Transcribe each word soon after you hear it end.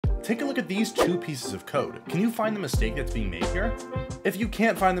take a look at these two pieces of code. Can you find the mistake that's being made here? If you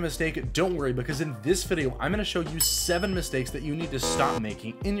can't find the mistake, don't worry, because in this video, I'm going to show you 7 mistakes that you need to stop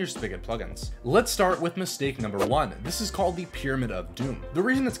making in your Spigot plugins. Let's start with mistake number 1. This is called the Pyramid of Doom. The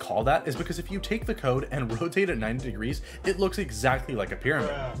reason it's called that is because if you take the code and rotate it 90 degrees, it looks exactly like a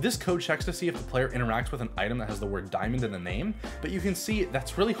pyramid. This code checks to see if the player interacts with an item that has the word diamond in the name, but you can see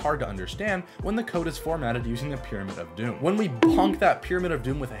that's really hard to understand when the code is formatted using the Pyramid of Doom. When we bonk that Pyramid of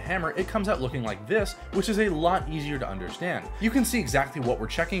Doom with a hammer, it comes out looking like this, which is a lot easier to understand. You can see exactly what we're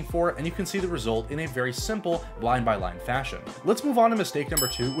checking for, and you can see the result in a very simple line by line fashion. Let's move on to mistake number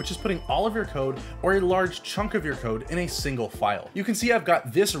 2, which is putting all of your code or a large chunk of your code in a single file. You can see I've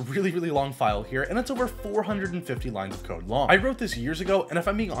got this really long file here, and it's over 450 lines of code long. I wrote this years ago, and if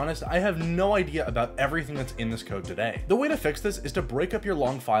I'm being honest, I have no idea about everything that's in this code today. The way to fix this is to break up your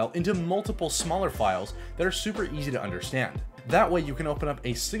long file into multiple smaller files that are super easy to understand. That way you can open up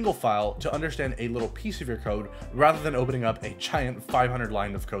a single file to understand a little piece of your code rather than opening up a giant 500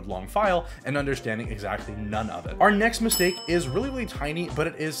 line of code long file and understanding exactly none of it. Our next mistake is really tiny, but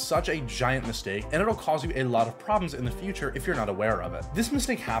it is such a giant mistake, and it'll cause you a lot of problems in the future if you're not aware of it. This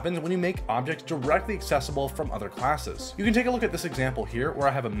mistake happens when you make objects directly accessible from other classes. You can take a look at this example here where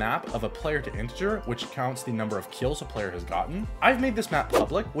I have a map of a player to integer, which counts the number of kills a player has gotten. I've made this map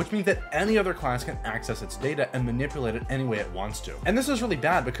public, which means that any other class can access its data and manipulate it any way it wants to. And this is really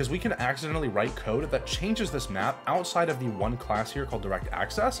bad because we can accidentally write code that changes this map outside of the one class here called direct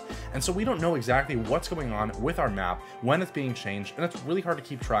access, and so we don't know exactly what's going on with our map when it's being changed, and it's really hard to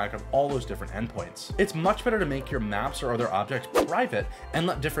keep track of all those different endpoints. It's much better to make your maps or other objects private and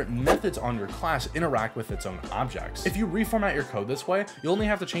let different methods on your class interact with its own objects. If you reformat your code this way, you only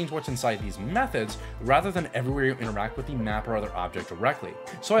have to change what's inside these methods rather than everywhere you interact with the map or other object directly.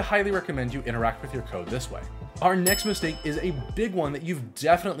 So I highly recommend you interact with your code this way. Our next mistake is a big one that you've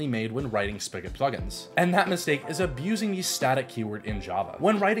definitely made when writing Spigot plugins, and that mistake is abusing the static keyword in Java.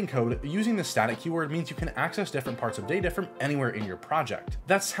 When writing code, using the static keyword means you can access different parts of data from anywhere in your project.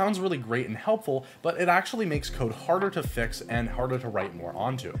 That sounds really great and helpful, but it actually makes code harder to fix and harder to write more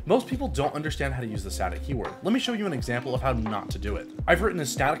onto. Most people don't understand how to use the static keyword. Let me show you an example of how not to do it. I've written a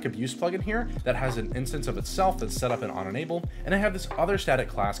static abuse plugin here that has an instance of itself that's set up in onEnable, and I have this other static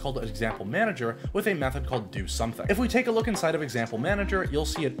class called example manager with a method called do something. If we take a look inside of example manager, you'll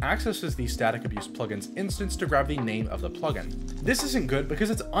see it accesses the static abuse plugin's instance to grab the name of the plugin. This isn't good because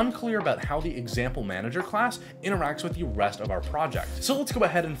it's unclear about how the example manager class interacts with the rest of our project. So let's go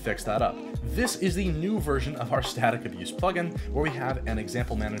ahead and fix that up. This is the new version of our static abuse plugin where we have an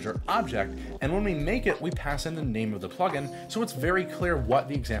example manager object, and when we make it, we pass in the name of the plugin, so it's very clear what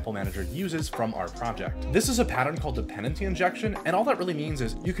the example manager uses from our project. This is a pattern called dependency injection, and all that really means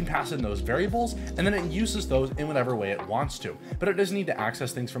is you can pass in those variables and then it uses those in whatever way it wants to, but it doesn't need to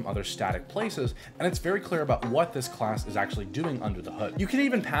access things from other static places, and it's very clear about what this class is actually doing under the hood. You can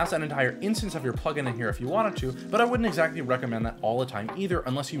even pass an entire instance of your plugin in here if you wanted to, but I wouldn't exactly recommend that all the time either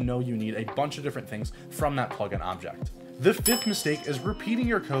unless you know you need a bunch of different things from that plugin object. The 5th mistake is repeating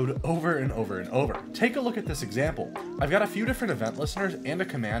your code over and over and over. Take a look at this example. I've got a few different event listeners and a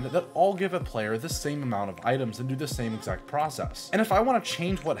command that all give a player the same amount of items and do the same exact process. And if I want to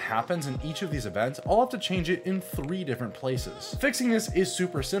change what happens in each of these events, I'll have to change it in 3 different places. Fixing this is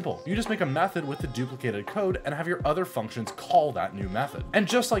super simple. You just make a method with the duplicated code and have your other functions call that new method. And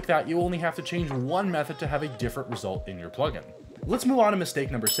just like that, you only have to change one method to have a different result in your plugin. Let's move on to mistake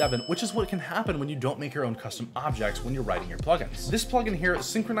number 7, which is what can happen when you don't make your own custom objects when you're writing your plugins. This plugin here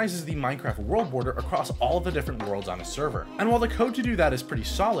synchronizes the Minecraft world border across all of the different worlds on a server. And while the code to do that is pretty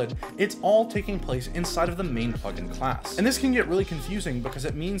solid, it's all taking place inside of the main plugin class. And this can get really confusing because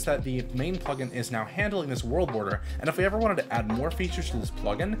it means that the main plugin is now handling this world border, and if we ever wanted to add more features to this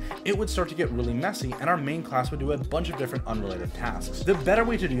plugin, it would start to get really messy and our main class would do a bunch of different unrelated tasks. The better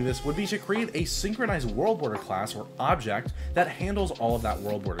way to do this would be to create a synchronized world border class or object that handles all of that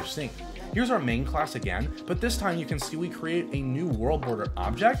world border sync. Here's our main class again, but this time you can see we create a new world border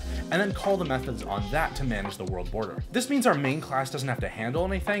object and then call the methods on that to manage the world border. This means our main class doesn't have to handle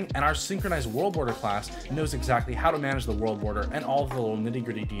anything, and our synchronized world border class knows exactly how to manage the world border and all of the little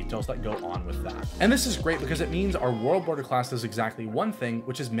nitty-gritty details that go on with that. And this is great because it means our world border class does exactly one thing,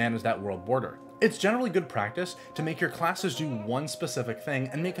 which is manage that world border. It's generally good practice to make your classes do one specific thing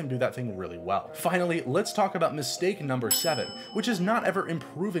and make them do that thing really well. Finally, let's talk about mistake number 7, which is not ever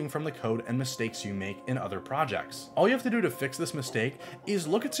improving from the code code and mistakes you make in other projects. All you have to do to fix this mistake is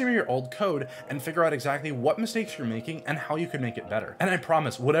look at some of your old code and figure out exactly what mistakes you're making and how you could make it better. And I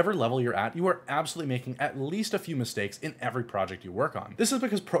promise, whatever level you're at, you are absolutely making at least a few mistakes in every project you work on. This is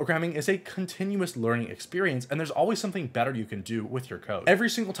because programming is a continuous learning experience, and there's always something better you can do with your code. Every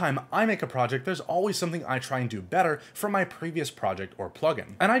single time I make a project, there's always something I try and do better from my previous project or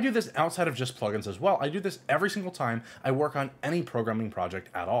plugin. And I do this outside of just plugins as well. I do this every single time I work on any programming project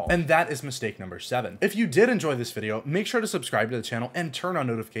at all. And that is mistake number 7. If you did enjoy this video, make sure to subscribe to the channel and turn on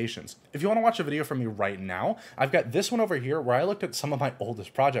notifications. If you want to watch a video from me right now, I've got this one over here where I looked at some of my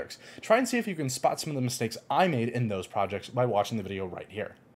oldest projects. Try and see if you can spot some of the mistakes I made in those projects by watching the video right here.